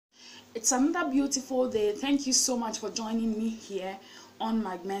It's another beautiful day. Thank you so much for joining me here on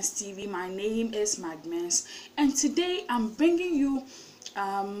Mcbrown TV. My name is Mcbrown, and today I'm bringing you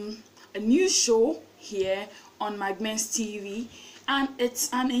a new show here on Mcbrown TV, and it's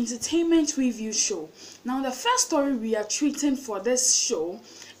an entertainment review show. Now, the first story we are treating for this show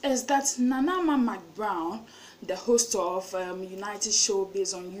is that Ama Mcbrown, the host of United Show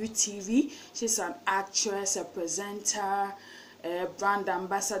based on UTV, she's an actress, a presenter, a brand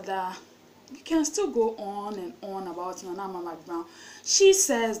ambassador. You can still go on and on about Ama Mcbrown. She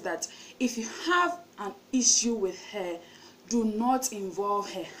says that if you have an issue with her, do not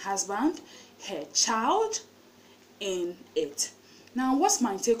involve her husband, her child in it. Now, what's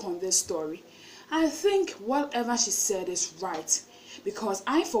my take on this story? I think whatever she said is right, because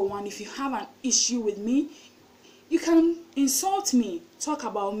I, for one, if you have an issue with me, you can insult me, talk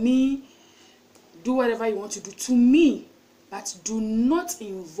about me, do whatever you want to do to me, but do not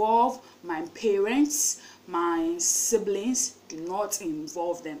involve my parents, my siblings. Do not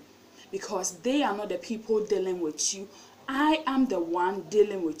involve them, because they are not the people dealing with you. I am the one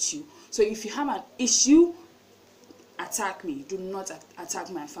dealing with you. So if you have an issue, attack me. Do not attack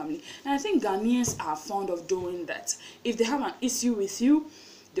my family. And I think Ghanaians are fond of doing that. If they have an issue with you,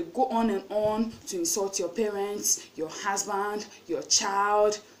 they go on and on to insult your parents, your husband, your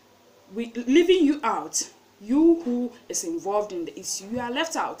child, leaving you out. You who is involved in the issue, you are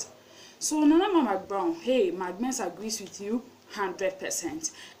left out. So Ama Mcbrown, hey, Mcbrown agrees with you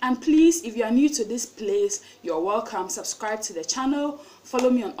 100%. And please, if you are new to this place, you're welcome. Subscribe to the channel. Follow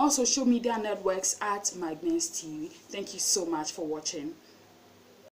me on all social media networks at Mcbrown TV. Thank you so much for watching.